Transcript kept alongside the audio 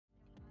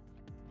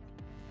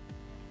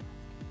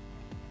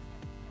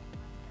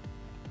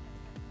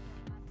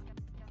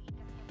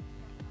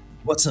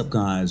What's up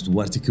guys,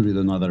 DuArktik with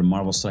another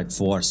Marvel Strike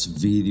Force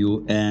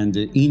video, and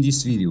in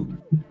this video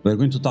we're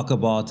going to talk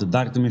about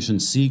Dark Dimension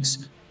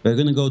 6. We're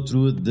going to go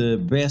through the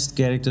best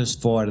characters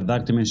for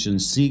Dark Dimension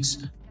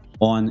 6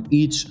 on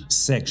each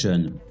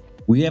section.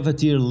 We have a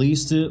tier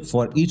list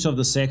for each of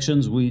the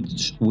sections with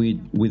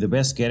the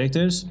best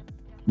characters,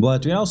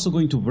 but we're also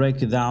going to break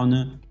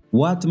down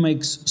what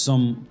makes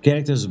some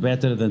characters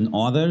better than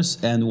others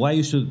and why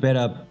you should pair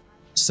up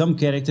some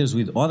characters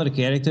with other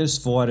characters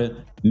for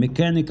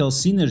mechanical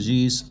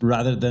synergies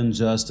rather than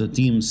just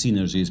team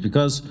synergies,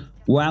 because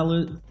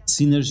while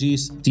team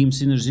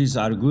synergies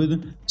are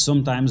good,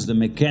 sometimes the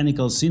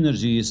mechanical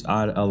synergies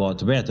are a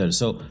lot better.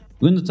 So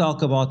we're going to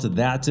talk about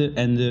that,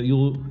 and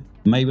you'll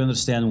maybe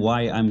understand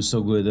why I'm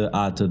so good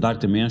at Dark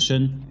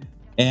Dimension.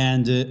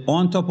 And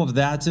on top of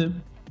that,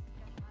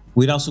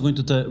 we're also going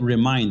to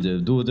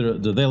do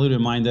the daily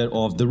reminder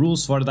of the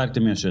rules for Dark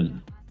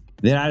Dimension.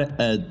 There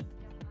are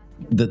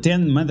the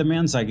 10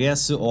 mandaments, I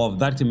guess, of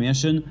Dark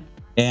Dimension,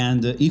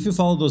 and if you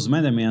follow those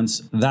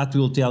mandaments, that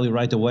will tell you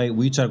right away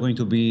which are going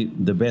to be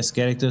the best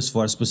characters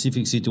for a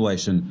specific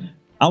situation.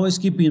 Always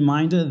keep in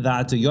mind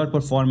that your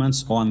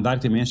performance on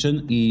Dark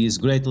Dimension is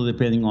greatly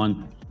depending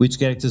on which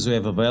characters you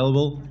have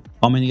available,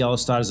 how many yellow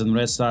stars and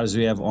red stars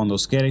you have on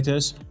those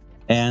characters,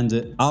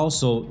 and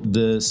also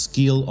the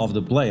skill of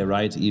the player,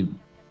 right? If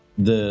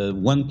the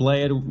one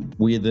player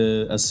with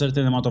a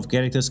certain amount of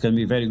characters can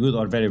be very good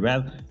or very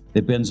bad,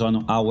 depends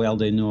on how well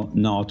they know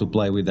how to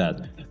play with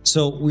that.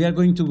 So we are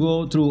going to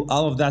go through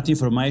all of that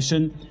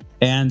information,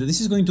 and this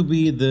is going to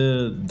be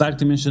the Dark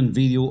Dimension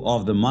video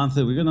of the month.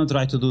 We're gonna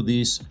try to do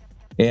this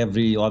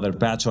every other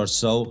patch or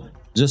so,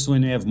 just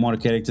when you have more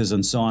characters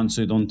and so on,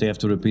 so you don't have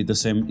to repeat the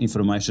same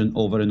information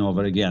over and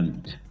over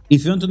again.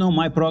 If you want to know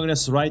my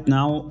progress right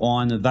now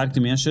on Dark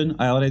Dimension,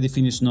 I already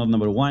finished node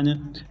number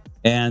 1,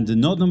 and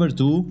node number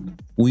 2,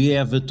 we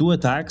have 2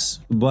 attacks,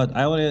 but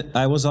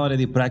I was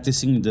already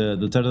practicing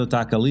the third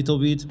attack a little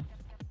bit,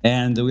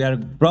 and we are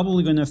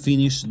probably going to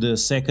finish the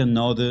second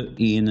node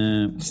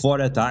in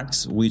 4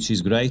 attacks, which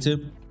is great.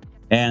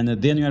 And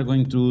then we are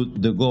going through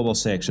the global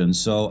section.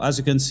 So as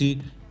you can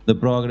see, the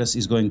progress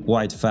is going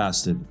quite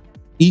fast.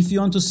 If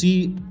you want to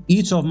see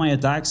each of my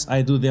attacks,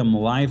 I do them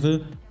live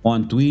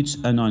on Twitch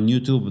and on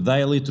YouTube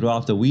daily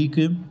throughout the week.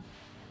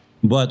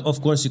 But of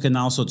course, you can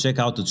also check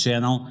out the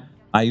channel.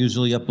 I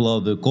usually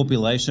upload the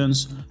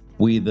compilations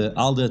with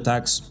all the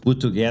attacks put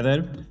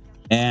together,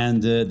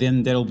 and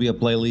then there will be a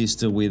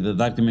playlist with the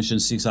Dark Dimension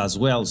 6 as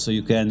well, so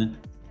you can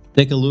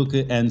take a look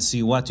and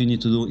see what you need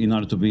to do in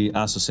order to be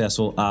as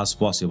successful as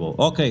possible.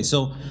 Okay,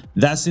 so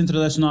that's the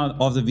introduction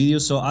of the video.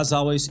 So as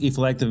always, if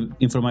you like the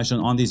information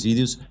on these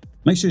videos,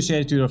 make sure you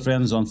share it to your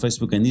friends on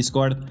Facebook and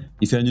Discord.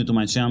 If you're new to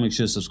my channel, make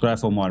sure to subscribe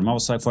for more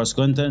Marvel Strike Force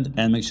content,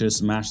 and make sure to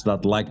smash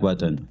that like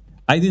button.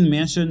 I didn't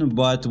mention,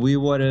 but we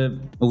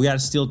are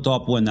still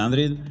top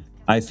 100.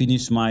 I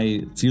finished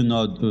my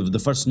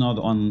the first node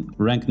on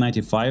rank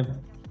 95,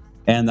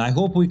 and I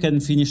hope we can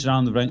finish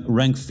around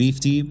rank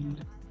 50,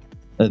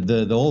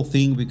 the whole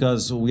thing,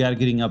 because we are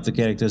getting up the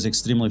characters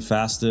extremely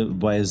fast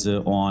based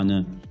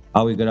on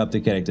how we get up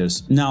the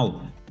characters.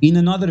 Now, in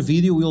another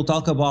video, we'll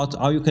talk about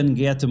how you can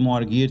get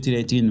more gear tier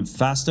 18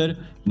 faster,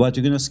 but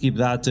we're gonna skip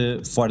that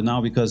for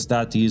now because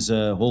that is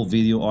a whole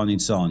video on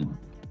its own.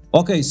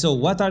 Okay, so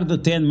what are the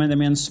 10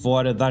 mandaments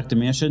for Dark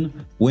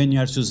Dimension when you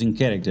are choosing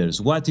characters?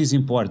 What is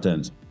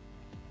important?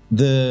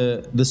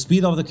 The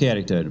speed of the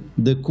character,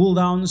 the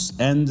cooldowns,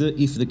 and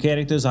if the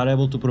characters are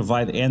able to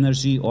provide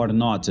energy or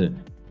not.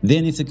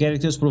 Then if the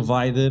characters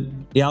provide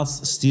health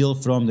steal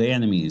from the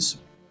enemies,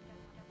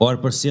 or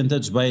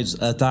percentage-based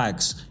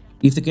attacks.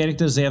 If the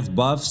characters have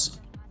buffs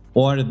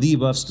or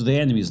debuffs to the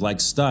enemies, like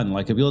stun,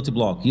 like ability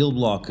block, heal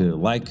block,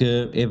 like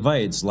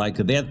evades,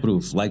 like death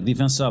proof, like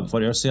defense up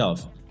for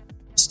yourself.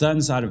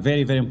 Stuns are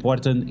very, very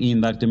important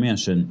in Dark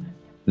Dimension.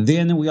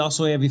 Then we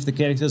also have if the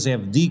characters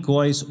have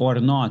decoys or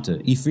not,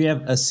 if we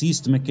have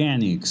assist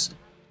mechanics.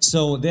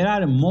 So there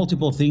are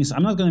multiple things.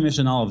 I'm not going to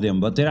mention all of them,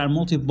 but there are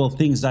multiple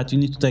things that you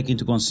need to take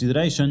into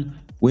consideration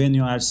when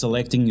you are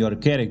selecting your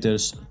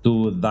characters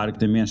to Dark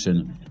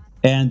Dimension.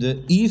 And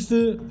if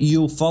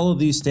you follow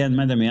these 10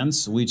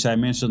 mandaments, which I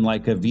mentioned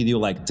like a video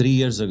like 3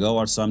 years ago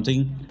or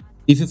something,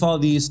 if you follow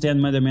these 10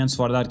 mandaments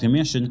for Dark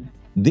Dimension,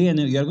 then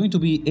you are going to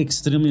be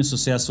extremely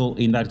successful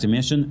in Dark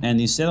Dimension, and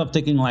instead of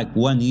taking like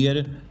 1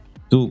 year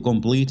to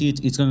complete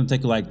it, it's going to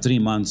take like 3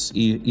 months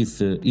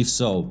if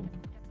so.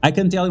 I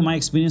can tell you my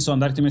experience on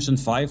Dark Dimension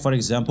 5, for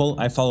example.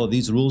 I follow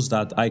these rules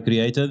that I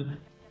created,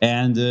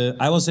 and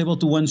I was able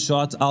to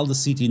one-shot all the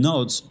city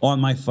nodes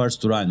on my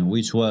first run,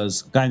 which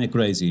was kind of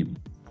crazy.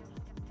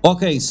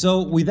 Okay,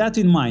 so with that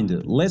in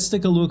mind, let's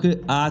take a look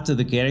at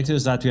the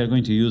characters that we are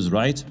going to use,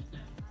 right?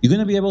 You're going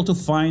to be able to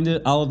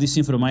find all of this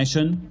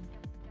information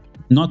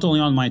not only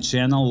on my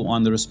channel,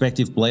 on the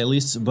respective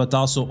playlists, but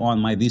also on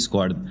my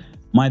Discord.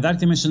 My Dark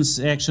Dimension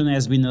section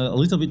has been a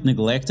little bit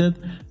neglected,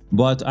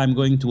 but I'm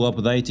going to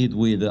update it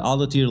with all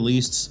the tier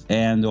lists,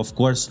 and of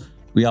course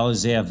we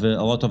always have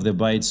a lot of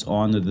debates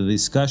on the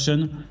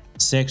discussion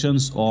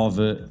sections of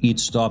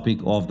each topic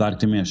of Dark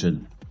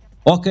Dimension.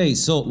 Okay,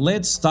 so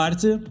let's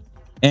start.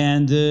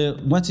 And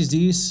what is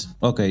this?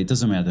 Okay, it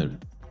doesn't matter.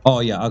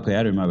 Oh yeah, okay,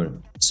 I remember.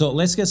 So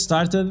let's get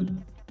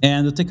started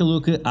and take a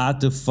look at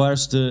the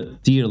first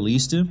tier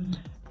list.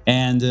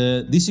 And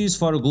this is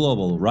for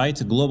global, right?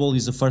 Global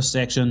is the first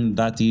section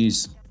that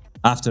is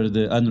after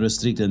the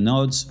unrestricted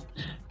nodes.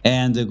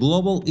 And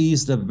global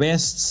is the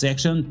best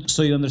section,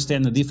 so you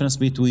understand the difference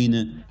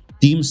between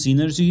team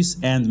synergies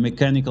and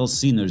mechanical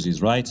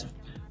synergies, right?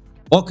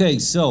 Okay,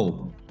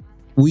 so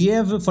we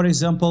have, for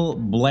example,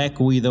 Black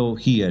Widow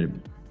here.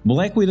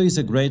 Black Widow is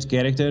a great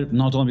character,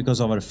 not only because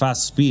of her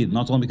fast speed,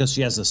 not only because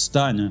she has a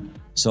stun,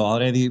 so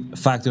already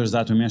factors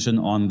that we mentioned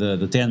on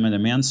the 10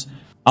 elements,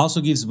 also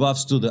gives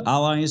buffs to the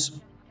allies.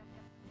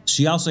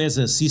 She also has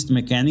a assist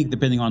mechanic,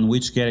 depending on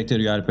which character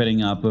you are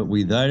pairing up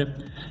with her.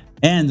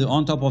 And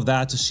on top of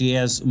that, she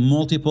has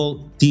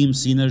multiple team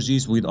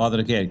synergies with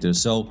other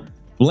characters. So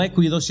Black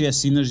Widow, she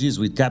has synergies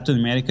with Captain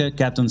America,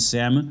 Captain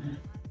Sam,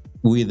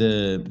 with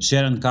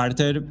Sharon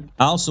Carter,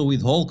 also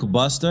with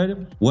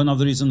Hulkbuster. One of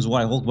the reasons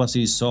why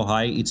Hulkbuster is so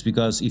high, it's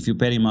because if you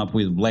pair him up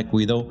with Black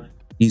Widow,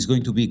 he's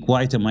going to be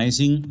quite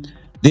amazing.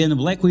 Then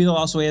Black Widow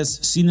also has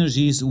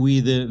synergies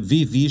with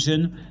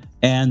V-Vision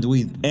and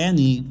with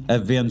any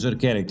Avenger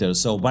character.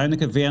 So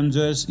Bionic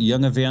Avengers,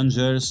 Young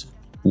Avengers,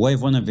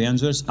 Wave 1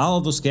 Avengers, all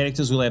of those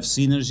characters will have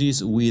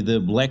synergies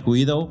with Black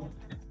Widow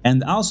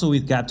and also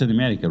with Captain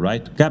America,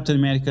 right? Captain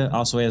America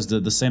also has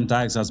the same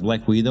tags as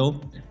Black Widow,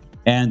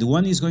 and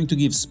one is going to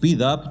give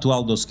speed up to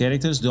all those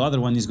characters, the other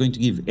one is going to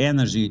give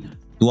energy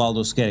to all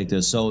those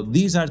characters. So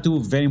these are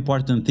two very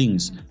important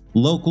things: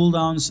 low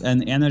cooldowns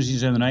and energy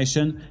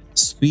generation,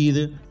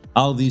 speed.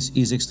 All this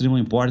is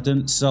extremely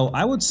important. So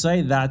I would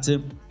say that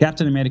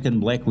Captain America and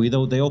Black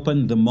Widow, they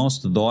open the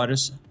most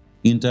doors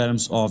in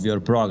terms of your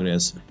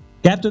progress.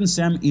 Captain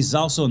Sam is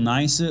also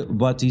nice,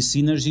 but his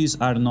synergies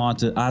are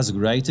not as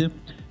great.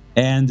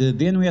 And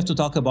then we have to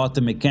talk about the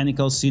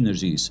mechanical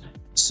synergies.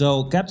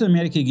 So Captain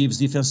America gives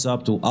defense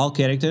up to all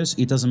characters.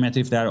 It doesn't matter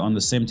if they are on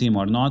the same team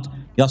or not.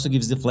 He also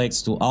gives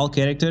deflects to all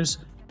characters.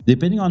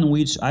 Depending on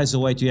which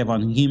ISO weight you have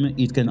on him,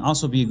 it can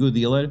also be a good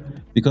dealer,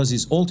 because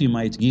his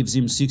ultimate gives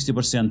him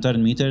 60%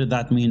 turn meter.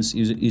 That means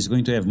he's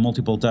going to have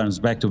multiple turns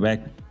back to back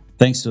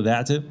thanks to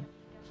that.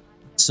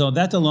 So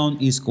that alone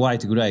is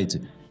quite great.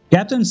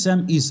 Captain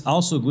Sam is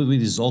also good with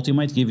his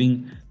ultimate,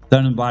 giving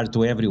turn bar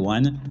to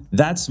everyone.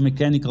 That's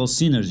mechanical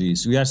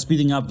synergies. We are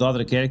speeding up the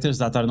other characters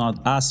that are not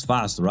as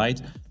fast,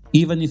 right?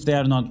 Even if they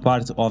are not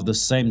part of the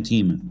same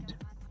team.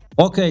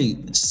 Okay,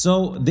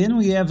 so then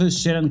we have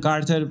Sharon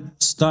Carter,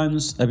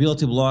 stuns,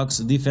 ability blocks,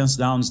 defense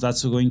downs.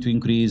 That's going to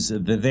increase the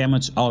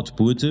damage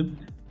output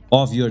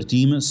of your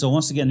team. So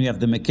once again, we have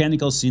the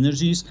mechanical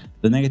synergies,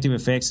 the negative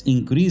effects,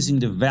 increasing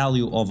the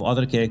value of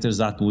other characters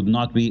that would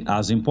not be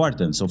as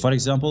important. So for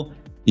example,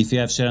 if you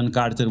have Sharon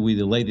Carter with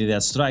Lady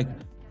Deathstrike,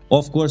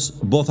 of course,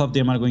 both of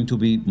them are going to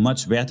be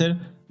much better.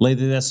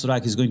 Lady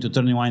Deathstrike is going to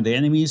turn rewind the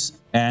enemies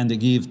and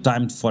give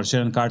time for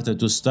Sharon Carter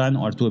to stun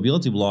or to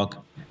ability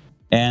block.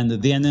 And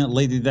then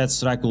Lady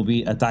Deathstrike will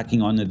be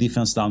attacking on a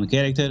defense down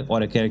character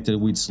or a character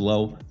with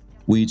slow,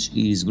 which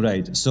is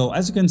great. So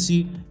as you can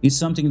see, it's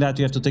something that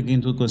you have to take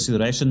into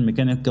consideration: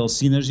 mechanical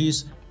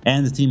synergies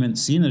and team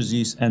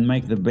synergies, and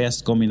make the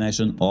best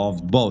combination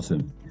of both.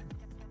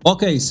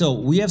 Okay, so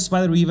we have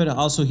Spider Weaver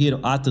also here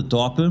at the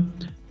top.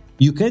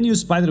 You can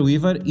use Spider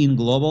Weaver in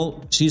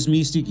global. She's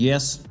mystic,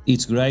 yes,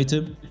 it's great.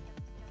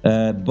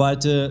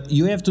 But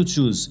you have to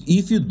choose.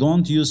 If you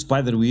don't use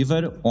Spider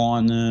Weaver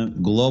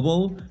on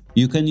global,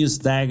 you can use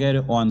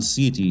Dagger on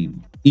city.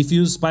 If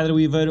you use Spider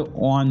Weaver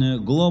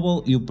on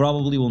global, you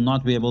probably will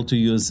not be able to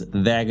use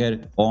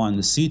Dagger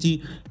on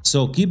city.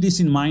 So keep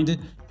this in mind.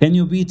 Can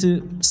you beat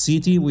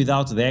city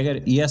without Dagger?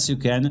 Yes, you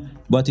can,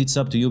 but it's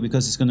up to you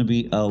because it's going to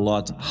be a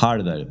lot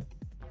harder.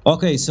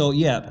 Okay, so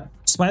yeah,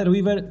 Spider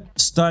Weaver,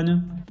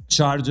 stun,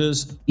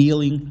 charges,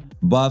 healing,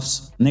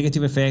 buffs,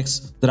 negative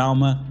effects,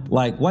 trauma.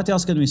 Like, what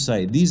else can we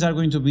say? These are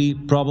going to be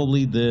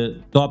probably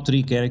the top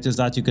 3 characters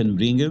that you can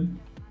bring.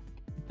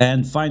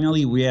 And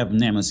finally, we have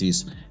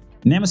Nemesis.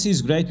 Nemesis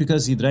is great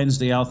because he drains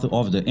the health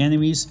of the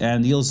enemies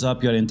and heals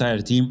up your entire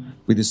team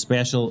with his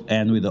special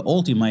and with the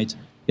ultimate.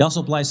 He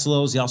also applies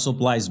slows, he also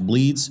applies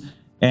bleeds,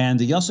 and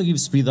he also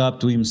gives speed up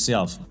to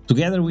himself.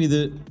 Together with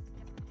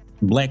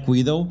Black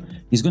Widow,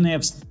 he's going to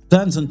have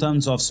tons and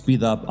tons of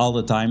speed up all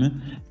the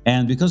time,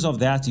 and because of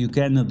that you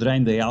can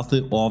drain the health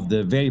of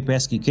the very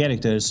pesky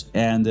characters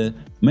and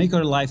make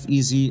your life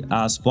easy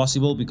as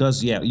possible,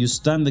 because yeah, you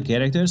stun the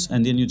characters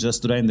and then you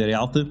just drain their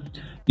health.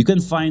 You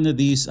can find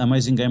this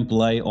amazing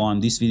gameplay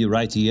on this video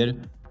right here,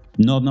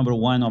 node number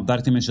 1 of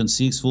Dark Dimension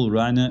 6 full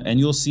run, and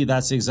you'll see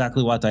that's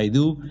exactly what I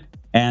do,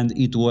 and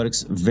it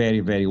works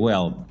very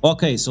well.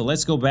 Okay, so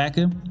let's go back.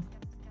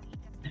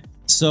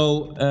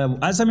 So,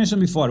 as I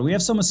mentioned before, we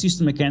have some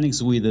assist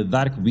mechanics with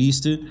Dark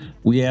Beast,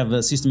 we have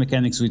assist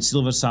mechanics with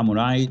Silver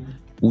Samurai,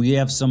 we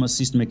have some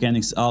assist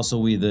mechanics also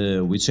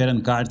with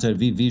Sharon Carter,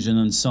 V-Vision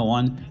and so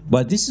on,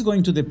 but this is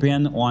going to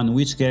depend on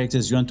which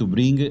characters you want to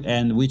bring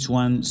and which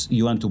ones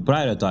you want to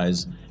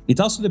prioritize. It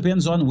also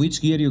depends on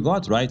which gear you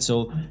got, right?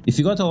 So if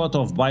you got a lot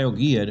of bio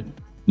gear,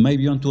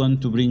 maybe you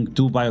want to bring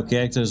 2 bio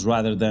characters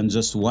rather than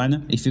just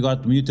 1. If you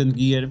got mutant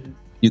gear,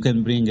 you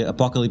can bring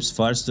Apocalypse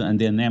first and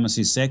then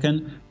Nemesis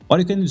second, or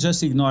you can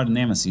just ignore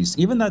Nemesis.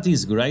 Even that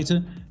is great.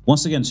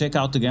 Once again, check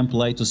out the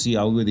gameplay to see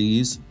how good he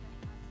is.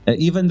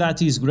 Even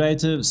that is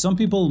great. Some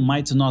people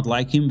might not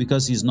like him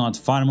because he's not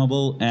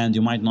farmable and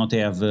you might not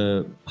have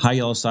high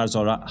yellow stars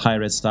or high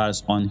red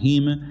stars on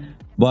him.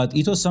 But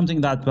it was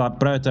something that I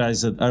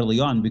prioritized early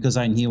on because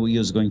I knew he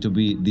was going to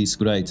be this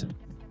great.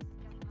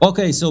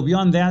 Okay, so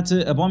beyond that,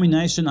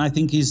 Abomination I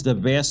think is the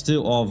best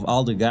of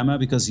all the gamma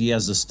because he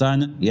has the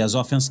stun, he has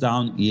offense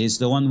down, he is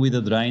the one with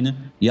the drain,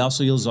 he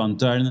also heals on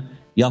turn,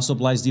 he also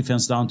applies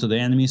defense down to the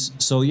enemies,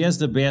 so he has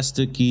the best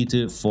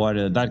kit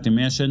for Dark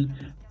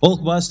Dimension.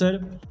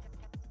 Hulkbuster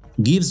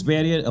gives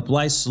barrier,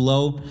 applies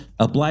slow,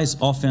 applies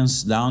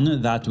offense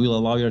down, that will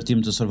allow your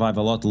team to survive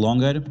a lot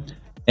longer.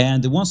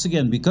 And once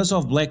again, because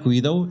of Black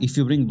Widow, if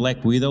you bring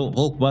Black Widow,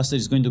 Hulkbuster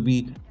is going to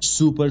be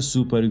super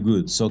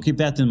good, so keep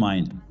that in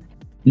mind.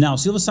 Now,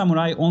 Silver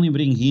Samurai, only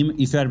bring him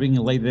if you are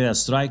bringing Lady Death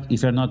Strike.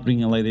 If you are not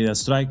bringing Lady Death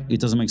Strike, it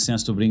doesn't make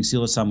sense to bring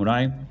Silver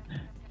Samurai.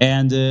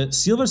 And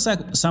Silver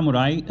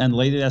Samurai and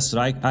Lady Death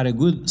Strike are a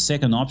good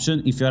second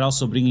option if you are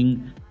also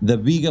bringing the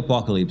big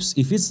Apocalypse.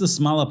 If it's the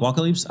small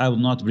Apocalypse, I would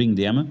not bring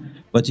them.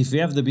 But if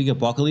you have the big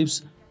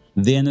Apocalypse,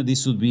 then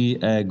this would be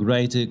a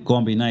great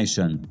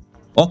combination.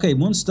 Okay,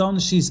 Moonstone,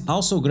 she's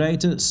also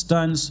great.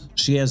 Stuns,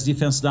 she has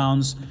defense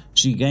downs,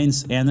 she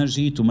gains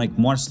energy to make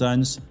more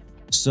stuns.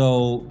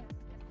 So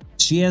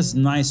she has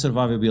nice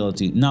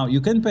survivability. Now,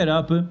 you can pair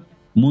up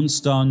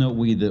Moonstone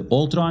with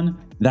Ultron.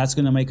 That's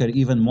going to make her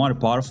even more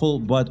powerful,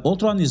 but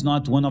Ultron is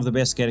not one of the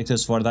best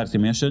characters for Dark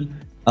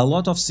Dimension. A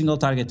lot of single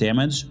target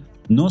damage,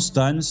 no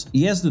stuns.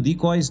 He has the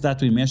decoys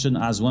that we mentioned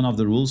as one of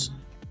the rules,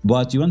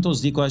 but you want those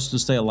decoys to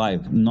stay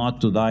alive,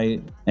 not to die,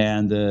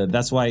 and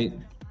that's why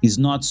he's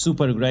not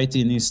super great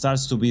and he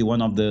starts to be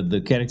one of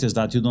the characters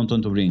that you don't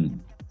want to bring.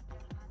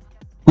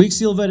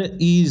 Quicksilver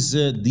is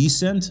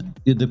decent,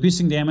 the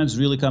piercing damage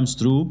really comes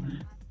through.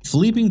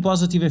 Flipping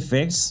positive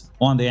effects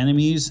on the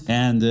enemies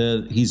and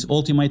his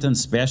ultimate and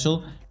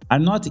special are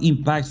not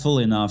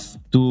impactful enough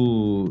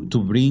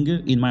to bring,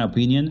 in my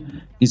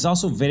opinion. It's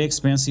also very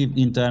expensive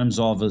in terms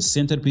of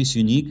centerpiece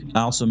unique,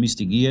 also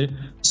Mystic Gear,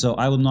 so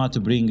I would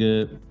not bring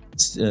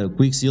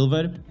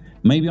Quicksilver.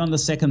 Maybe on the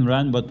second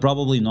run, but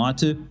probably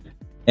not.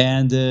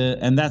 And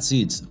that's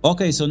it.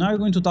 Okay, so now we're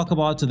going to talk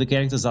about the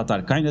characters that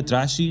are kind of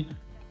trashy,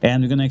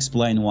 and we're going to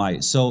explain why.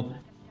 So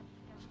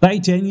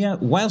Titania,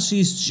 while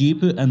she's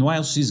cheap and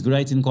while she's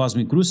great in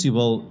Cosmic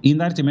Crucible, in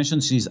Dark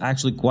Dimension she's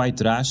actually quite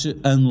trash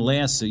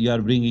unless you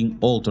are bringing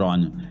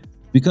Ultron,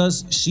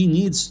 because she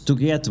needs to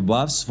get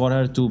buffs for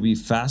her to be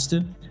fast,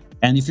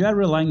 and if you are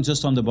relying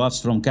just on the buffs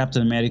from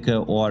Captain America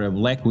or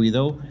Black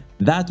Widow,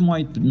 that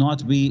might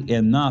not be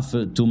enough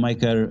to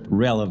make her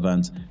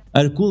relevant.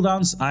 Her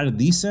cooldowns are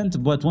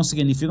decent, but once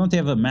again, if you don't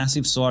have a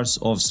massive source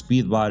of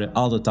speed bar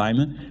all the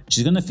time,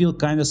 she's gonna feel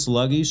kinda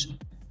sluggish,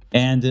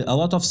 and a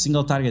lot of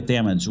single target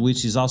damage,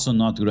 which is also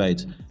not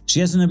great. She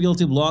has an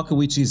ability block,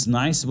 which is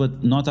nice,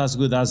 but not as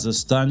good as the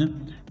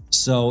stun,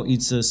 so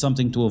it's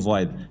something to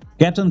avoid.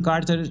 Captain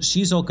Carter,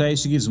 she's okay,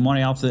 she gives more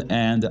health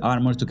and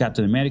armor to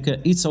Captain America,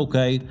 it's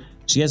okay.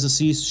 She has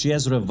Assist, she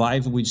has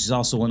Revive, which is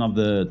also one of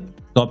the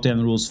top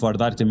 10 rules for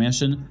Dark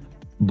Dimension,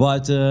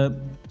 but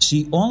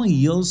she only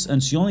heals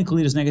and she only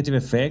clears negative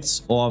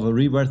effects of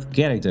Rebirth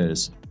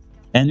characters.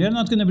 And we're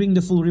not gonna bring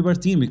the full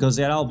Rebirth team because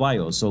they're all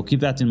bio, so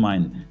keep that in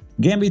mind.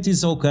 Gambit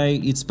is okay,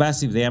 it's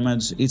passive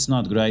damage, it's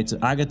not great.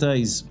 Agatha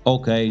is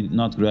okay,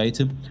 not great.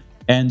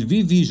 And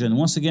V-Vision,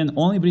 once again,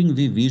 only bring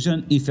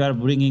V-Vision if you are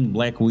bringing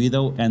Black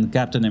Widow and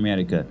Captain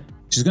America.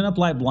 She's gonna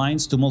apply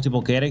blinds to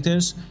multiple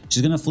characters,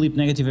 she's gonna flip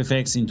negative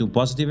effects into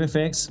positive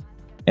effects,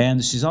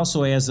 and she's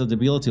also has a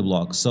ability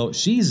block, so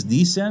she's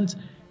decent.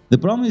 The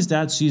problem is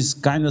that she's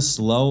kinda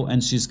slow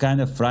and she's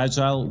kinda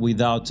fragile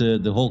without the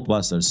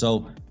Hulkbuster.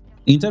 So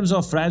in terms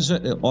of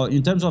fragile, or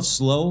in terms of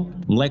slow,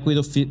 Black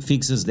Widow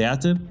fixes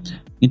that.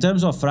 In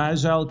terms of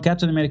fragile,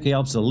 Captain America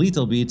helps a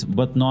little bit,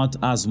 but not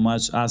as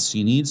much as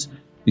she needs,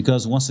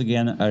 because once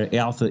again her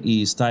health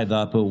is tied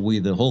up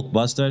with the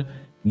Hulkbuster,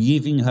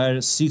 giving her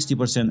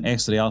 60%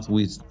 extra health,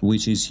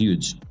 which is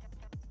huge.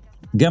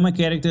 Gamma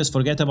characters,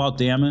 forget about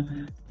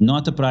them,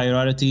 not a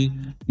priority.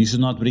 You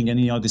should not bring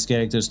any of these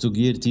characters to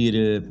gear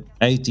tier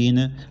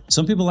 18.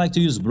 Some people like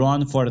to use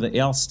Brawn for the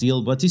health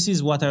steal, but this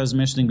is what I was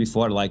mentioning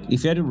before, like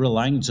if you're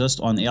relying just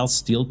on health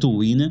steal to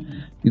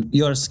win,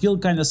 your skill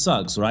kind of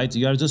sucks, right?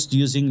 You are just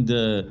using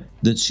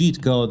the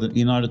cheat code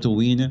in order to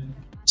win.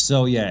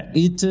 So yeah,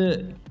 it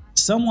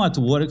somewhat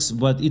works,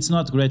 but it's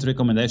not a great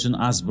recommendation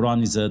as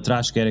Brawn is a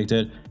trash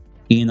character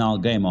in all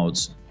game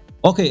modes.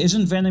 Okay,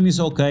 Agent Venom is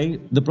okay,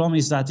 the problem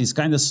is that he's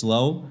kinda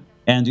slow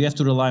and you have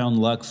to rely on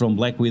luck from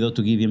Black Widow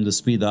to give him the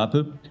speed up.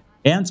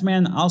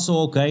 Ant-Man also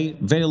okay,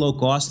 very low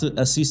cost,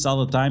 assists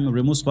all the time,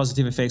 removes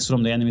positive effects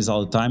from the enemies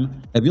all the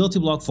time, ability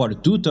block for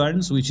 2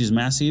 turns, which is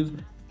massive,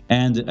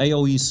 and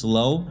AoE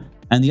slow.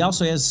 And he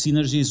also has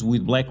synergies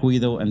with Black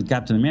Widow and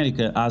Captain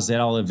America, as they're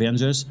all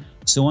Avengers.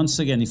 So once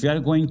again, if you are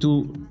going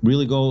to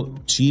really go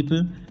cheap,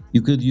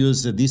 you could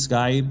use this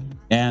guy,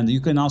 and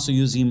you can also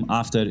use him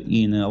after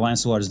in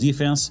Alliance Wars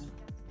Defense,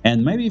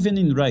 and maybe even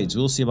in Raids,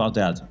 we'll see about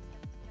that.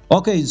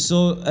 Okay,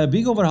 so a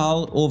big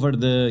overhaul over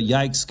the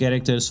Yikes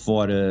characters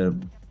for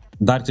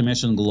Dark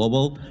Dimension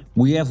Global.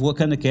 We have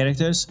Wakanda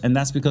characters, and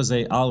that's because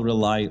they all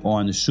rely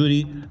on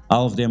Shuri.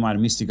 All of them are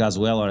Mystic as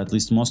well, or at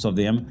least most of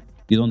them.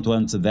 You don't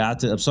want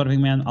that.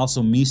 Absorbing Man,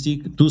 also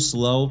Mystic, too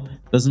slow,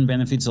 doesn't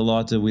benefit a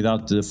lot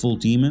without the full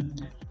team.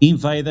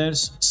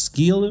 Invaders,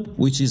 skill,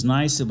 which is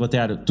nice, but they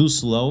are too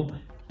slow,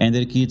 and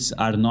their kits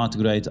are not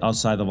great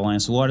outside of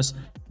Alliance Wars.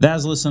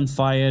 Dazzler,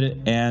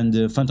 Sunfire,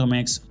 and Phantom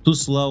X, too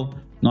slow,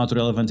 not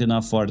relevant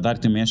enough for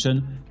Dark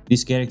Dimension.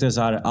 These characters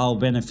are all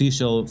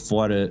beneficial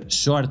for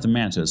short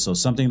matches, so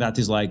something that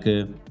is like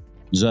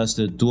just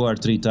 2 or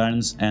 3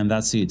 turns, and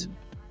that's it.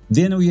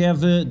 Then we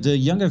have the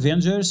Young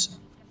Avengers.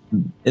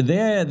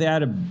 They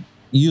are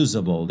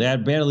usable. They are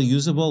barely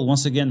usable,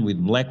 once again with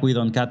Black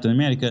Widow and Captain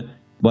America,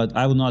 but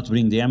I would not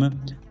bring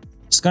them.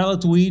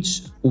 Scarlet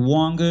Witch,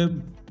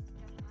 Wong,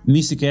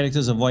 Mystic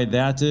characters, avoid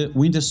that.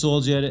 Winter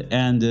Soldier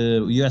and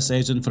US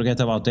Agent, forget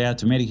about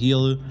that. Mary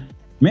Hill.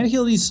 Mary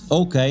Hill is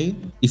okay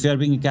if you are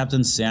bringing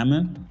Captain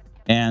Sam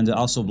and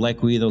also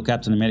Black Widow,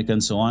 Captain America,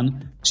 and so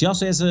on. She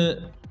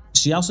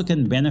also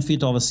can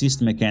benefit of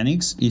assist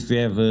mechanics if you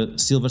have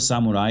Silver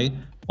Samurai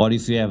or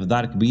if you have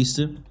Dark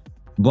Beast.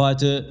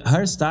 But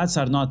her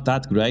stats are not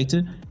that great,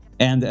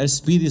 and her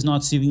speed is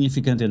not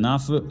significant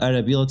enough, her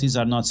abilities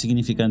are not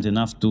significant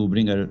enough to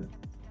bring her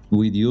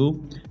with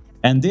you.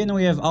 And then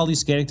we have all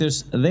these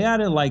characters. They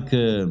are like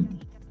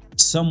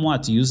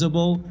somewhat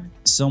usable,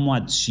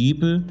 somewhat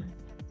cheap,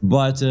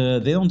 but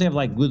they don't have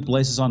like good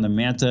places on the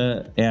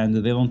meta, and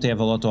they don't have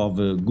a lot of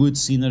good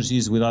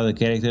synergies with other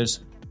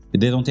characters.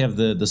 They don't have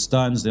the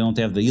stuns, they don't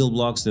have the heal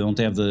blocks, they don't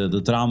have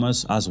the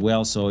traumas as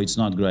well, so it's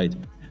not great.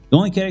 The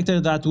only character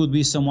that would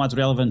be somewhat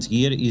relevant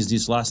here is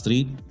these last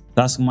 3,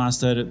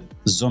 Taskmaster,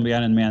 Zombie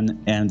Iron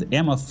Man, and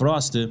Emma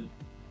Frost,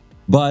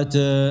 but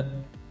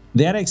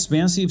they are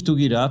expensive to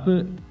get up,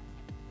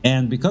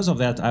 and because of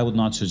that I would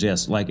not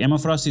suggest. Like, Emma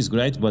Frost is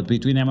great, but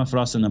between Emma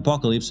Frost and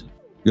Apocalypse,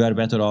 you are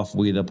better off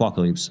with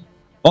Apocalypse.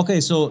 Okay,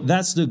 so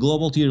that's the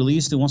global tier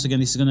list. Once again,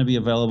 this is going to be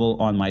available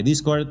on my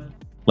Discord.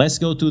 Let's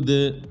go to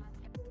the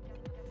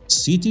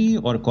City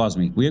or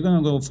Cosmic. We are going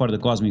to go for the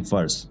Cosmic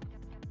first.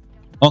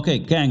 Okay,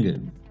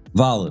 Kang.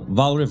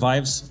 Val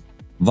revives.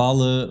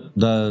 Val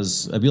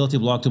does ability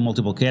block to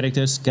multiple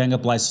characters. Kang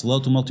applies slow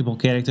to multiple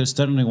characters.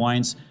 Turn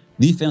rewinds.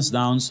 Defense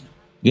downs.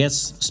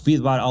 Gets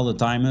speed bar all the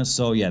time.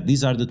 So yeah,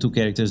 these are the 2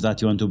 characters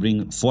that you want to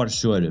bring for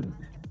sure.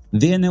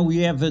 Then we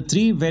have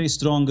 3 very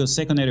strong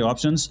secondary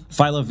options.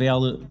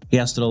 Phyla-Vell,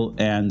 Kestrel,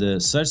 and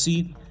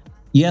Cersei.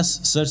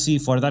 Yes,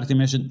 Cersei for Dark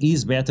Dimension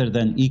is better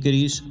than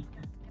Ikaris.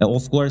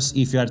 Of course,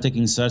 if you are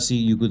taking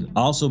Cersei, you could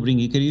also bring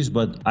Ikaris,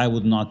 but I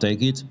would not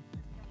take it.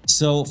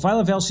 So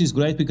Phyla-Vell, she's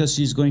great because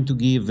she's going to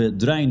give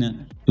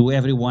Drain to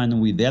everyone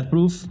with Death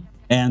Proof,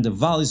 and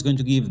Val is going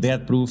to give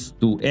Death Proof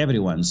to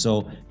everyone.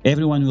 So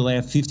everyone will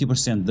have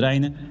 50%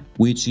 Drain,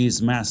 which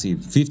is massive.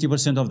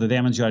 50% of the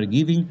damage you are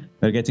giving,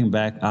 you're getting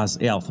back as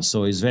health,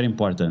 so it's very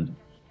important.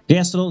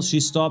 Kestrel,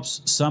 she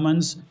stops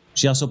summons.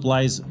 She also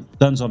applies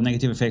tons of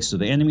negative effects to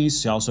the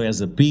enemies. She also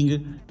has a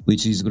ping,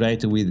 which is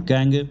great with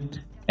Kang.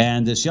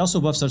 And she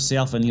also buffs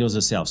herself and heals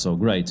herself, so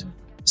great.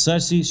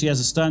 Cersei, she has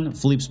a stun,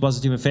 flips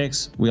positive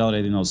effects. We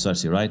already know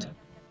Cersei, right?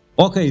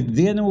 Okay,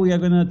 then we are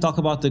gonna talk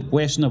about the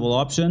questionable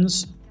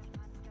options,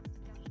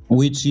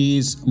 which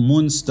is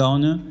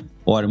Moonstone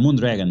or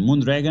Moondragon.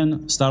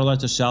 Moondragon, Star-Lord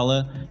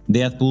T'Challa,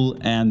 Deadpool,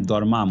 and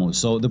Dormammu.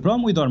 So the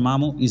problem with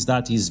Dormammu is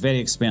that he's very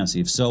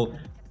expensive. So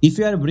if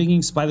you are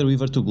bringing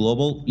Spider-Weaver to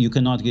Global, you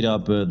cannot get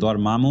up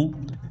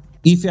Dormammu.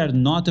 If you are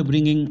not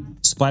bringing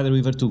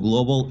Spider-Weaver to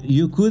Global,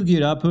 you could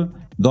get up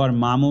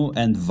Dormammu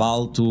and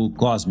Val to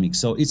Cosmic.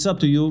 So it's up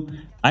to you.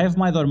 I have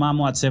my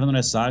Dormammu at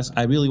 700 stars.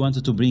 I really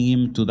wanted to bring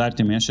him to Dark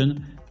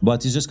Dimension,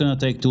 but it's just gonna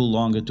take too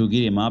long to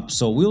get him up.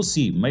 So we'll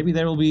see. Maybe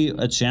there will be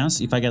a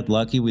chance if I get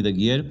lucky with the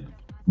gear,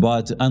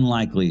 but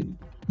unlikely.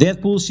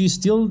 Deadpool, she's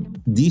still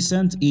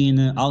decent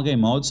in all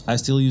game modes. I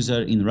still use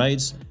her in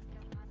raids.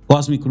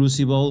 Cosmic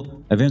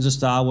Crucible, Avengers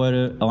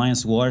Tower,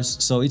 Alliance Wars.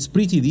 So it's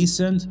pretty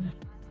decent.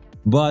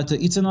 But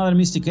it's another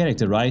Mystic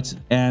character, right?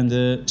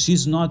 And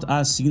she's not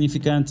as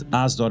significant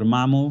as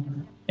Dormammu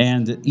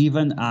and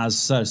even as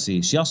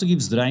Cersei. She also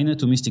gives Drain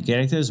to Mystic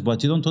characters,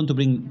 but you don't want to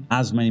bring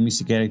as many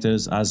Mystic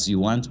characters as you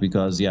want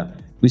because, yeah,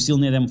 we still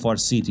need them for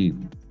City.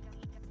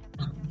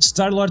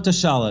 Star-Lord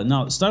T'Challa.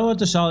 Now, Star-Lord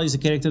T'Challa is a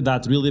character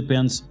that really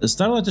depends.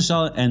 Star-Lord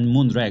T'Challa and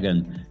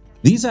Moondragon.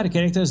 These are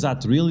characters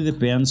that really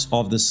depends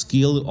of the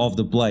skill of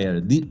the player.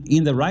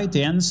 In the right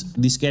hands,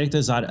 these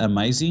characters are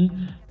amazing.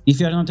 If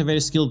you are not a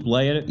very skilled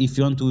player, if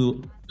you want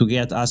to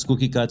get as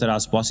cookie cutter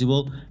as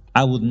possible,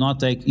 I would not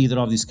take either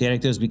of these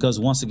characters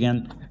because once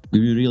again,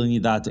 you really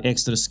need that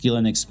extra skill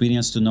and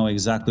experience to know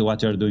exactly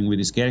what you are doing with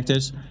these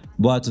characters.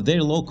 But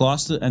their low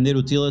cost and their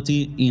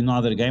utility in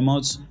other game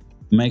modes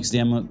makes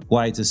them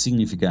quite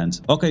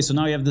significant. Okay, so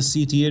now you have the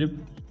C tier.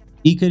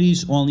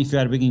 Icarish only if you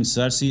are bringing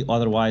Cersei,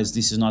 otherwise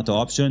this is not an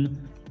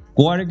option.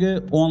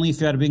 Korg only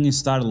if you are bringing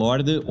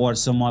Star-Lord or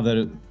some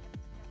other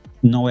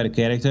nowhere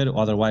character,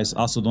 otherwise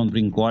also don't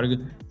bring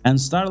Korg. And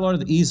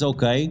Star-Lord is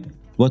okay,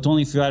 but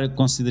only if you are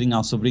considering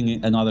also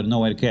bringing another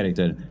nowhere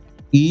character.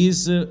 He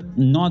is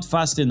not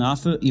fast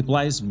enough, he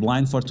applies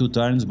blind for 2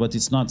 turns, but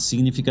it's not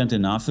significant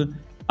enough.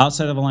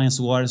 Outside of Alliance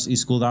Wars,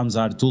 his cooldowns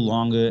are too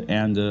long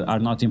and are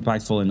not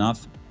impactful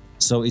enough.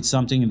 So it's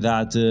something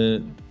that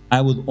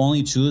I would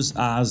only choose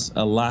as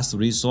a last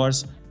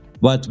resource.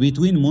 But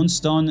between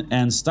Moonstone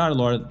and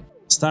Star-Lord,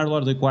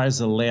 Star-Lord requires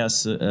a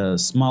less,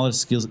 smaller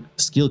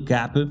skill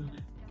cap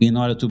in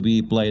order to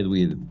be played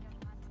with.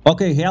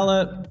 Okay,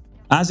 Hela,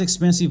 as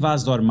expensive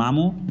as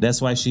Dormammu,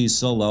 that's why she is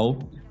so low.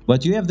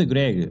 But you have the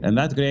Greg, and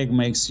that Greg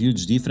makes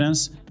huge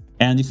difference.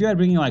 And if you are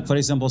bringing, like, for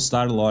example,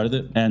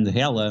 Star-Lord and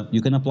Hela,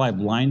 you can apply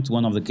blind to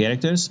one of the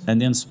characters and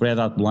then spread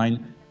out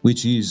blind,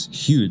 which is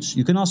huge.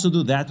 You can also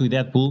do that with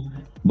Deadpool,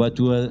 but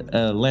to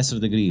a lesser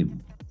degree.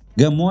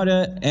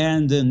 Gamora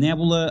and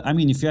Nebula, I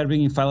mean, if you are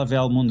bringing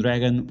Phyla-Vell,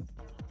 Moondragon,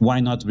 why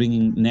not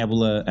bringing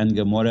Nebula and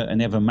Gamora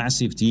and have a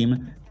massive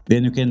team?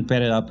 Then you can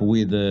pair it up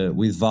with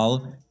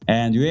Val,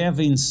 and you have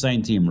an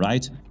insane team,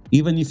 right?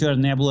 Even if your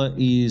Nebula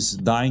is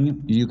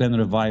dying, you can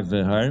revive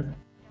her.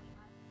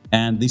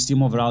 And this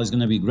team overall is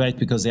going to be great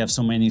because they have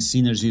so many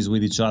synergies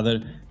with each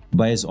other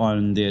based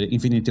on their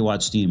Infinity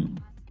Watch team.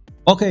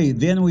 Okay,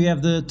 then we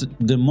have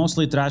the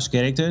mostly trash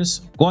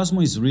characters.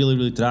 Cosmo is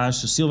really trash,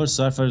 Silver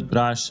Surfer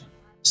trash,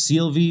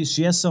 Sylvie,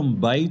 she has some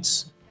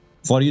baits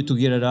for you to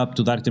get it up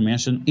to Dark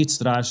Dimension. It's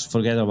trash,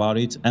 forget about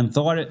it. And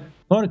Thor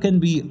can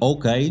be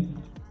okay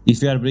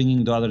if you are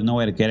bringing the other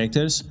nowhere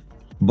characters,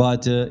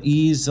 but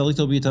he is a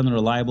little bit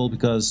unreliable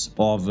because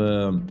of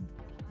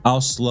how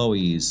slow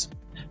he is.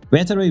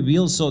 Beta Ray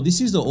Bill, so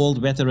this is the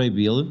old Beta Ray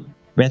Bill.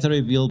 Beta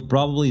Ray Bill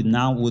probably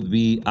now would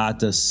be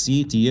at a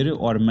C tier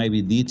or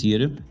maybe D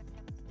tier,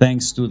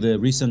 thanks to the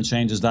recent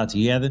changes that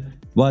he had.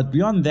 But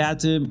beyond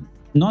that,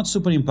 not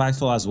super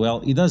impactful as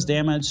well. He does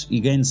damage, he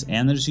gains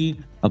energy,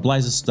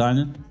 applies a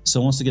stun.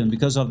 So once again,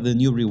 because of the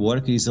new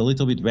rework, he's a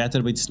little bit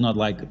better, but it's not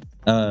like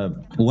a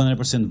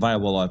 100%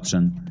 viable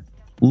option.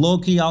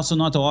 Loki also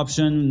not an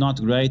option, not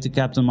great.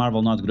 Captain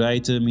Marvel not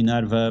great.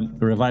 Minerva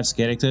revives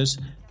characters,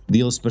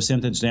 deals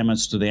percentage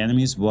damage to the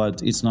enemies,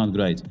 but it's not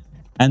great.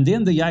 And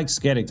then the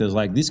Yikes characters,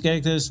 like these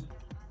characters,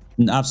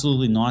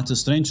 absolutely not.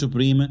 Strange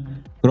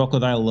Supreme,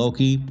 Crocodile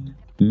Loki,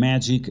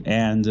 Magic,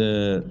 and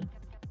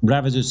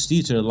Ravager's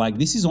Teacher. Like,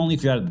 this is only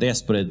if you are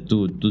desperate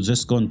to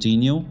just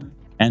continue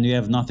and you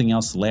have nothing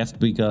else left,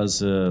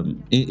 because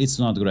it's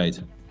not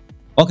great.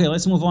 Okay,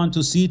 let's move on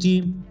to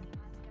City.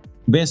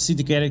 Best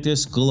City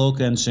characters, Cloak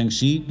and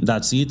Shang-Chi,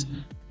 that's it.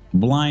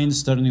 Blind,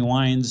 Turning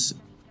Winds,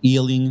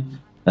 Healing,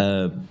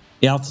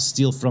 health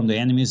steal from the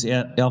enemies,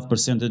 health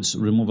percentage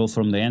removal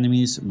from the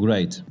enemies,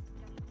 great.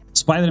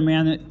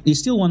 Spider-Man is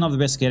still one of the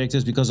best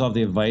characters because of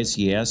the evades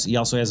he has. He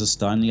also has a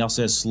stun, he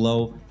also has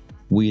slow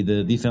with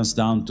the defense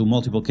down to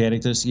multiple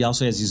characters, he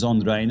also has his own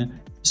drain.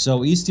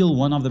 So he's still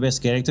one of the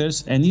best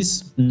characters and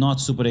he's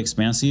not super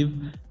expensive.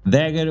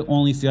 Dagger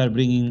only if you are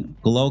bringing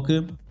Cloak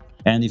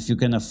and if you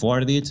can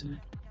afford it.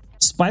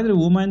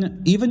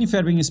 Spider-Woman, even if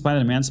you're bringing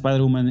Spider-Man,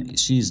 Spider-Woman,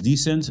 she's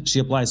decent. She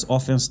applies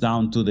offense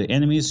down to the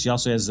enemies. She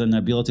also has an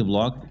ability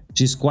block.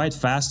 She's quite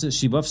fast.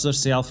 She buffs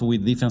herself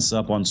with defense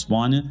up on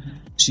spawn.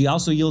 She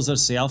also heals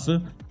herself,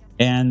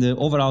 and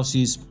overall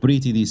she's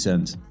pretty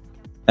decent.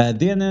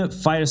 Then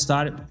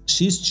Firestar,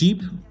 she's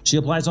cheap. She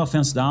applies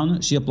offense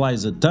down. She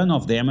applies a ton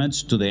of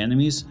damage to the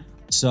enemies,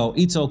 so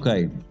it's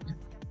okay.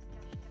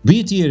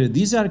 B tier,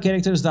 these are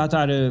characters that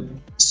are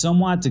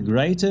somewhat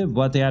great,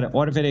 but they are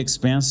or very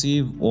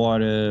expensive or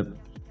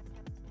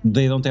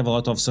they don't have a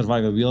lot of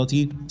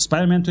survivability.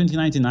 Spider-Man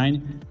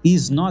 2099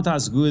 is not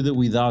as good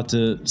without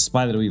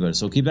Spider-Weaver,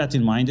 so keep that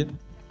in mind.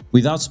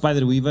 Without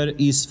Spider-Weaver,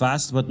 he's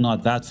fast, but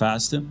not that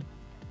fast.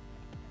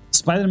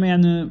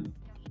 Spider-Man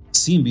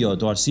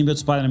Symbiote or Symbiote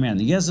Spider-Man,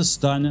 he has a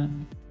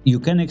stun. You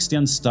can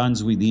extend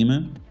stuns with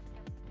him.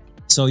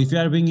 So if you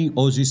are bringing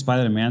OG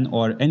Spider-Man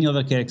or any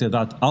other character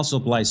that also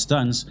applies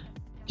stuns,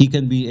 he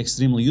can be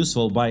extremely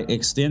useful by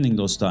extending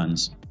those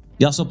stuns.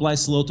 He also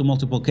applies slow to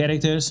multiple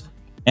characters,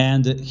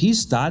 and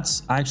his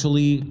stats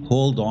actually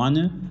hold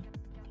on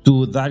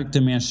to Dark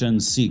Dimension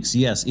 6.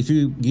 Yes, if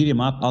you gear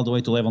him up all the way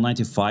to level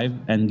 95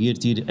 and gear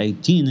tier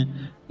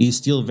 18, he's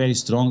still very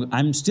strong.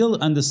 I'm still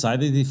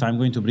undecided if I'm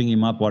going to bring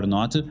him up or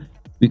not,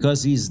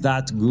 because he's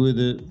that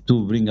good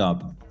to bring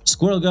up.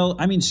 Squirrel Girl,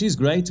 I mean, she's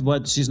great,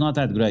 but she's not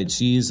that great.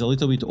 She is a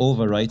little bit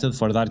overrated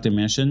for Dark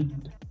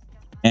Dimension,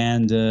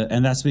 and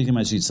that's pretty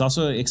much it. It's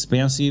also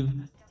expensive.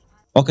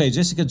 Okay,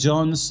 Jessica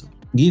Jones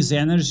gives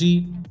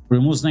energy,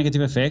 removes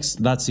negative effects,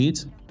 that's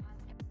it.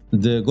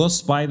 The Ghost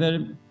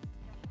Spider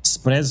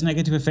spreads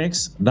negative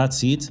effects,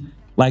 that's it.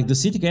 Like, the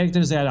city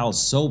characters, they are all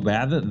so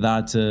bad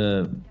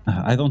that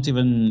I don't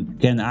even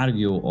can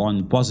argue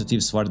on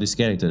positives for these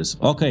characters.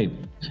 Okay.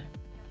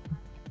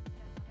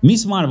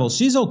 Miss Marvel,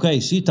 she's okay.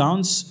 She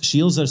taunts, she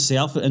heals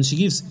herself, and she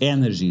gives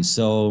energy.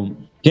 So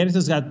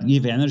characters that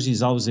give energy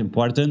is always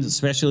important,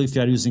 especially if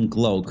you are using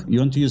Cloak. You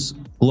want to use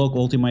Cloak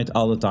Ultimate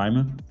all the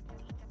time,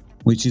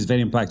 which is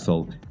very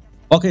impactful.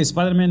 Okay,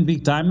 Spider-Man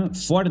Big Time,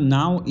 for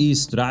now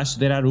is trash.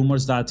 There are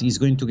rumors that he's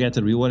going to get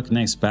a rework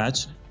next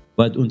patch,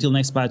 but until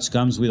next patch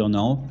comes, we don't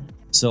know.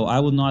 So I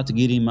would not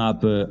get him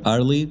up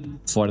early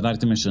for Dark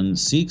Dimension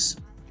 6.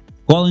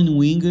 Colin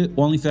Wing,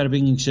 only if you are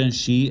bringing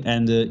Shang-Chi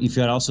and if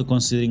you are also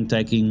considering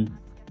taking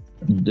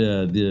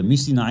the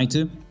Misty Knight.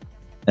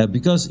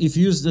 Because if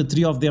you use the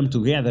three of them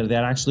together,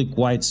 they're actually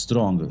quite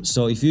strong.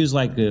 So if you use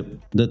like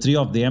the three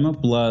of them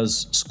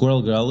plus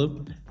Squirrel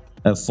Girl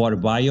for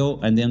bio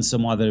and then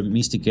some other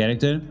Misty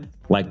character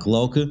like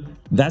Cloak,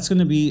 that's going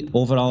to be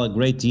overall a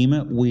great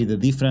team with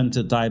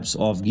different types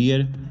of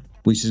gear,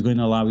 which is going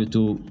to allow you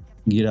to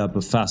gear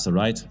up faster,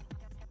 right?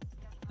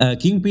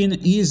 Kingpin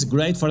is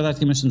great for Dark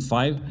Dimension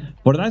 5.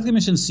 For Dark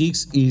Dimension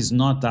 6 is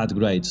not that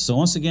great. So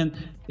once again,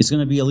 it's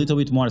going to be a little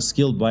bit more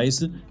skill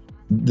based.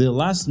 The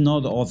last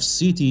node of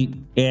City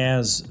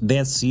has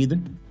Dead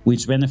Seed,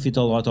 which benefit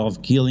a lot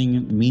of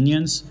killing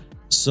minions.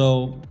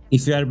 So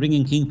if you are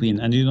bringing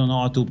Kingpin and you don't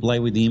know how to play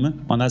with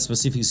him on that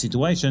specific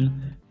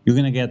situation, you're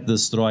going to get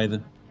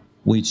destroyed,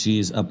 which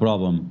is a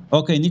problem.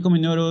 Okay, Nico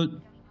Minoru,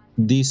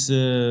 this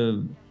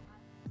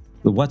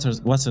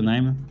what's her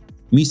name?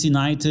 Misty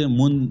Knight,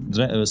 Moon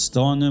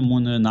Stone,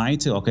 Moon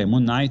Knight, okay,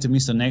 Moon Knight,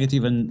 Mr.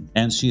 Negative,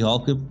 and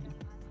She-Hulk.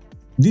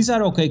 These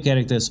are okay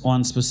characters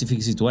on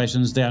specific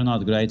situations, they are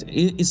not great.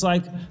 It's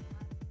like,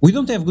 we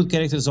don't have good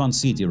characters on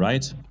City,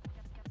 right?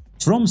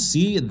 From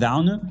C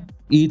down,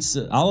 it's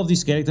all of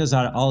these characters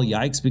are all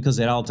yikes because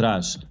they're all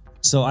trash.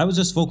 So I would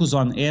just focus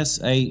on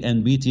S, A,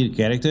 and B tier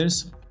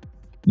characters.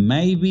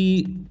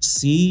 Maybe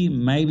C,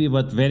 maybe,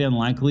 but very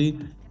unlikely.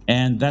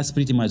 And that's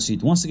pretty much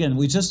it. Once again,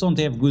 we just don't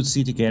have good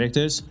City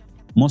characters.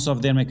 Most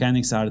of their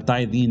mechanics are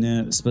tied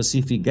in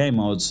specific game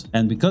modes,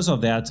 and because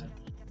of that,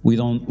 we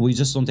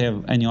just don't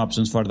have any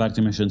options for Dark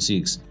Dimension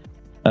 6.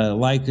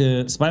 Like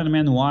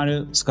Spider-Man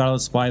Noir, Scarlet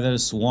Spider,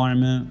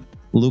 Swarm,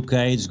 Luke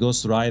Cage,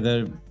 Ghost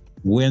Rider,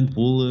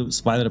 Gwenpool,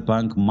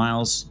 Spider-Punk,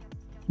 Miles,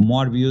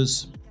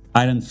 Morbius,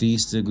 Iron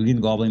Fist, Green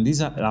Goblin.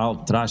 These are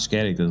all trash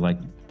characters, like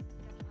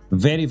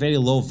very, very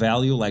low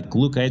value. Like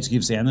Luke Cage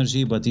gives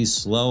energy, but he's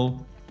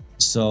slow.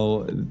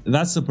 So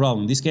that's the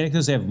problem. These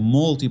characters have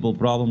multiple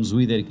problems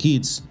with their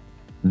kits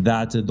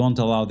that don't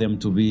allow them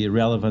to be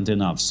relevant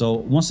enough. So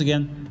once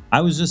again, I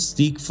would just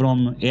stick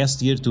from S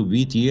tier to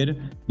B tier,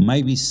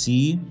 maybe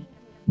C,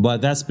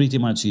 but that's pretty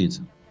much it.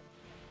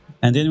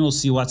 And then we'll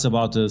see what's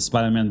about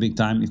Spider-Man Big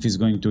Time, if he's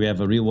going to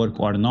have a rework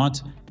or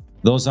not.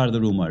 Those are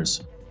the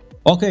rumors.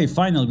 Okay,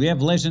 finally, we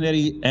have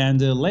Legendary, and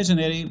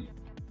Legendary,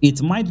 it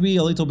might be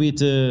a little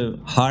bit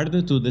hard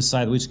to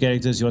decide which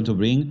characters you want to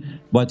bring,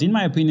 but in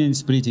my opinion,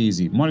 it's pretty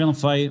easy. Morgan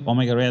Fay,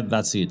 Omega Red,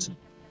 that's it.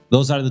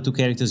 Those are the two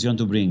characters you want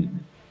to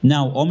bring.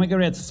 Now, Omega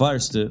Red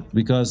first,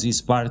 because he's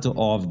part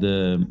of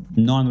the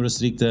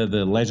non-restricted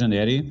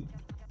Legendary.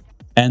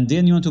 And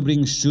then you want to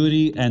bring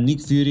Shuri and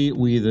Nick Fury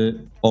with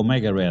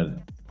Omega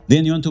Red.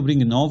 Then you want to bring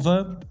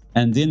Nova,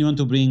 and then you want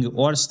to bring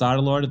or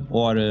Star-Lord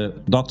or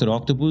Dr.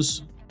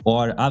 Octopus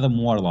or Adam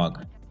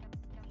Warlock.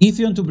 If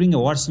you want to bring a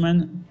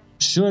Horseman,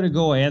 sure,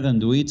 go ahead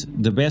and do it.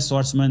 The best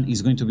Horseman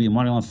is going to be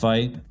Morgan Le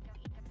Fay,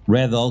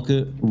 Red Hulk,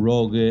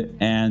 Rogue,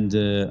 and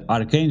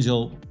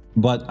Archangel,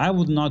 but I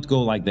would not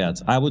go like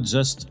that. I would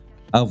just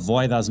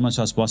avoid as much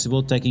as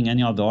possible taking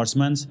any of the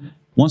Horsemen.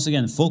 Once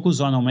again, focus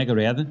on Omega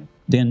Red,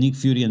 then Nick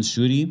Fury and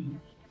Shuri,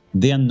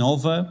 then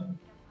Nova,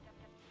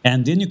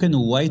 and then you can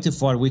wait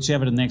for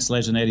whichever the next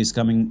Legendary is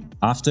coming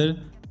after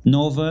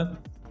Nova,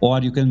 or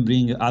you can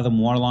bring Adam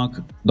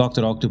Warlock,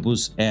 Dr.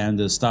 Octopus,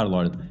 and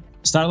Star-Lord.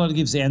 Star-Lord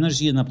gives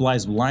energy and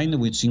applies blind,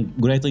 which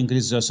greatly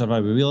increases your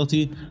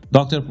survivability.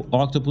 Dr.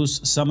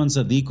 Octopus summons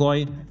a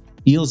decoy,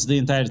 heals the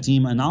entire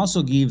team, and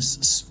also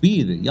gives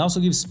speed. He also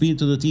gives speed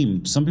to the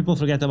team. Some people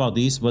forget about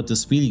this, but the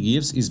speed he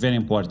gives is very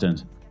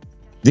important.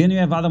 Then you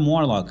have Adam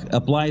Warlock,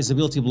 applies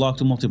ability block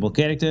to multiple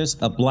characters,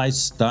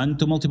 applies stun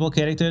to multiple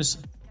characters,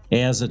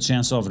 has a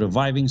chance of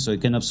reviving, so he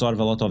can absorb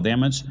a lot of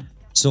damage.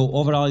 So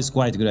overall, it's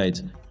quite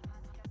great.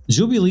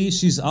 Jubilee,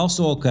 she's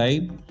also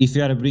okay if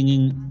you are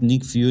bringing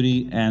Nick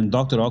Fury and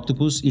Dr.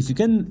 Octopus. If you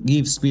can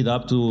give speed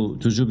up to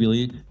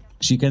Jubilee,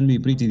 she can be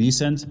pretty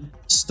decent.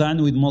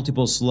 Stun with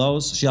multiple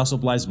slows, she also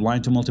applies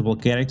blind to multiple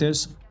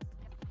characters.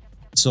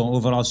 So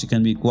overall, she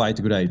can be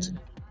quite great.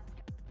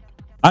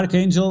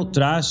 Archangel,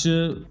 trash.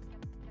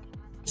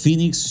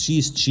 Phoenix,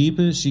 she's cheap,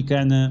 she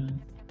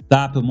can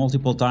tap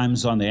multiple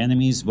times on the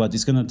enemies, but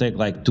it's gonna take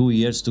like 2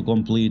 years to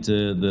complete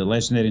the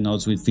legendary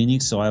nodes with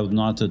Phoenix, so I would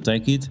not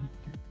take it.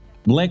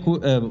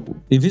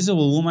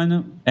 Invisible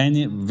Woman,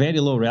 and very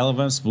low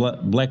relevance.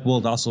 Black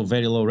Bolt, also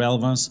very low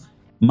relevance.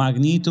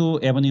 Magneto,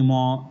 Ebony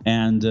Maw,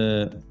 and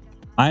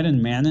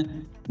Iron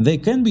Man, they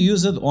can be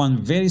used on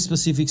very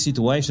specific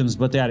situations,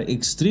 but they are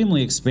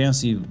extremely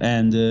expensive,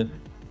 and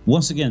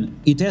once again,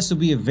 it has to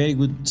be a very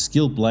good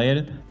skill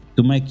player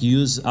to make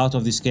use out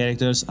of these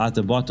characters at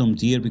the bottom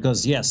tier,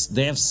 because yes,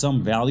 they have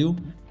some value,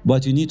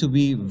 but you need to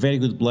be a very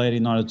good player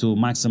in order to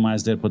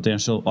maximize their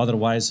potential,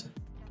 otherwise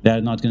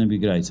they're not going to be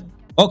great.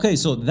 Okay,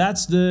 so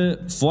that's the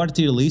 4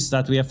 tier list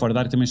that we have for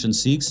Dark Dimension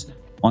 6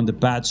 on the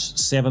patch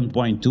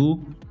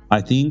 7.2,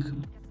 I think.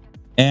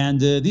 And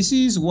this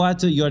is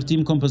what your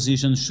team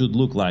composition should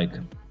look like.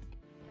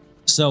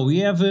 So we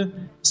have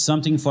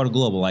something for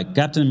global, like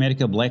Captain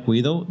America, Black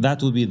Widow,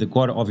 that will be the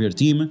core of your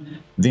team.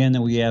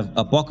 Then we have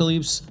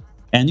Apocalypse,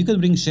 and you can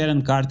bring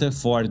Sharon Carter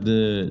for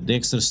the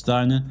extra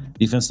stun,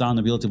 defense down,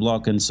 ability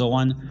block, and so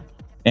on.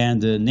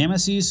 And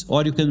Nemesis,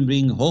 or you can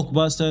bring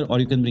Hulkbuster, or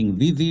you can bring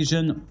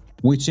V-Vision,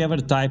 whichever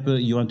type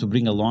you want to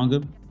bring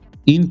along,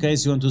 in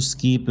case you want to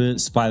skip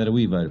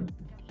Spider-Weaver.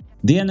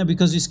 Then,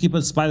 because you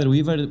skipped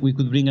Spider-Weaver, we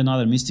could bring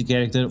another Mystic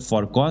character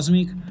for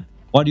Cosmic,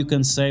 or you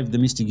can save the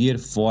Mystic Gear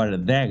for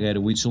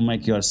Dagger, which will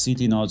make your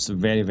city nodes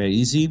very, very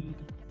easy.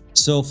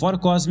 So for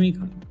Cosmic,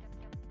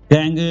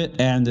 Kang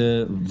and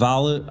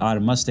Val are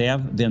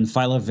must-have, then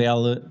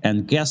Phyla-Vell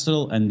and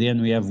Kestrel, and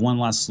then we have one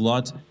last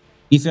slot.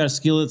 If you are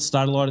skilled,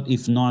 Star-Lord;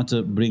 if not,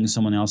 bring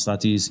someone else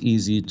that is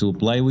easy to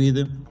play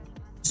with.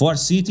 For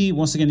City,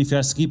 once again, if you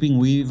are skipping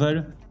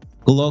Weaver,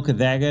 Cloak,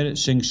 Dagger,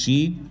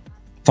 Shang-Chi,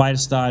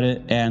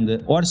 Firestar,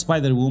 and or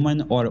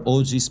Spider-Woman or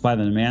OG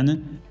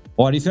Spider-Man.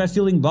 Or if you are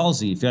feeling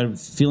ballsy, if you are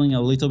feeling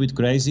a little bit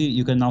crazy,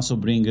 you can also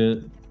bring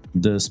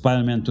the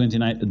Spider-Man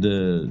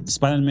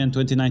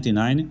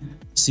 2099,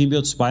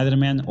 Symbiote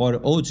Spider-Man,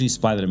 or OG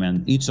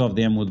Spider-Man. Each of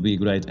them would be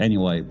great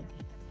anyway.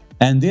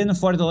 And then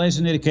for the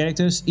legendary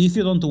characters, if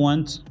you don't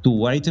want to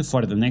wait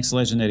for the next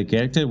legendary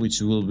character,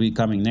 which will be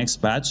coming next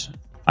patch,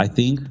 I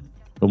think,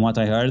 from what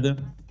I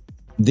heard,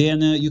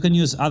 then you can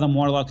use Adam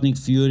Warlock, Nick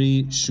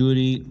Fury,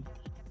 Shuri,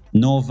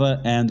 Nova,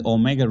 and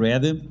Omega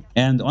Red.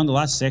 And on the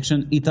last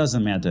section, it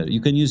doesn't matter. You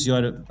can use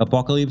your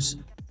Apocalypse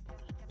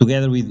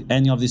together with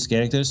any of these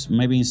characters,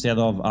 maybe instead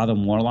of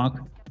Adam Warlock.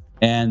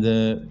 And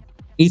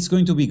it's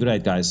going to be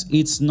great, guys.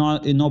 It's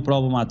no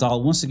problem at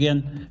all. Once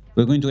again,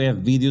 we're going to have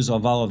videos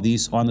of all of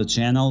these on the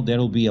channel. There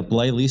will be a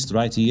playlist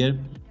right here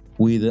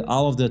with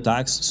all of the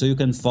attacks, so you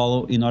can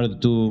follow in order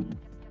to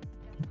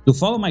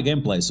follow my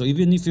gameplay. So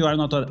even if you are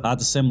not at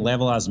the same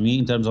level as me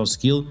in terms of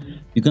skill,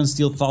 you can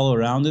still follow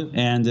around,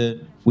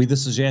 and with the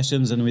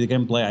suggestions and with the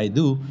gameplay I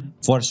do,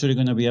 for sure you're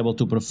going to be able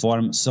to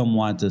perform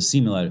somewhat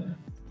similar.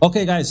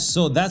 Okay guys,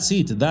 so that's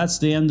it. That's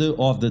the end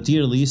of the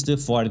tier list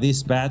for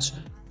this patch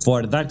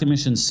for Dark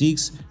Dimension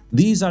 6.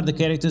 These are the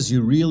characters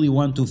you really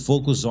want to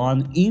focus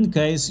on in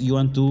case you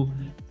want to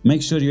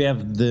make sure you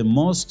have the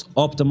most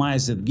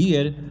optimized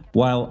gear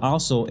while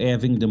also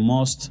having the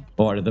most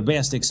or the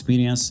best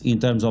experience in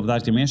terms of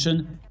Dark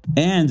Dimension,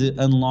 and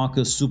unlock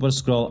a Super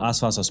Skrull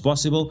as fast as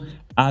possible,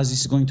 as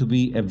this is going to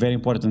be a very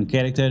important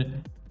character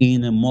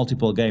in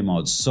multiple game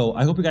modes. So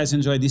I hope you guys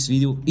enjoyed this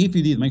video. If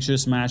you did, make sure to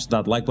smash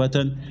that like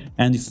button,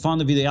 and if you found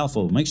the video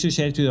helpful, make sure to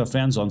share it to your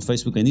friends on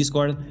Facebook and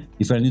Discord.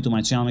 If you're new to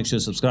my channel, make sure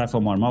to subscribe for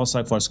more Marvel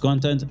Strike Force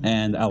content,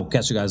 and I'll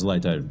catch you guys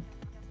later.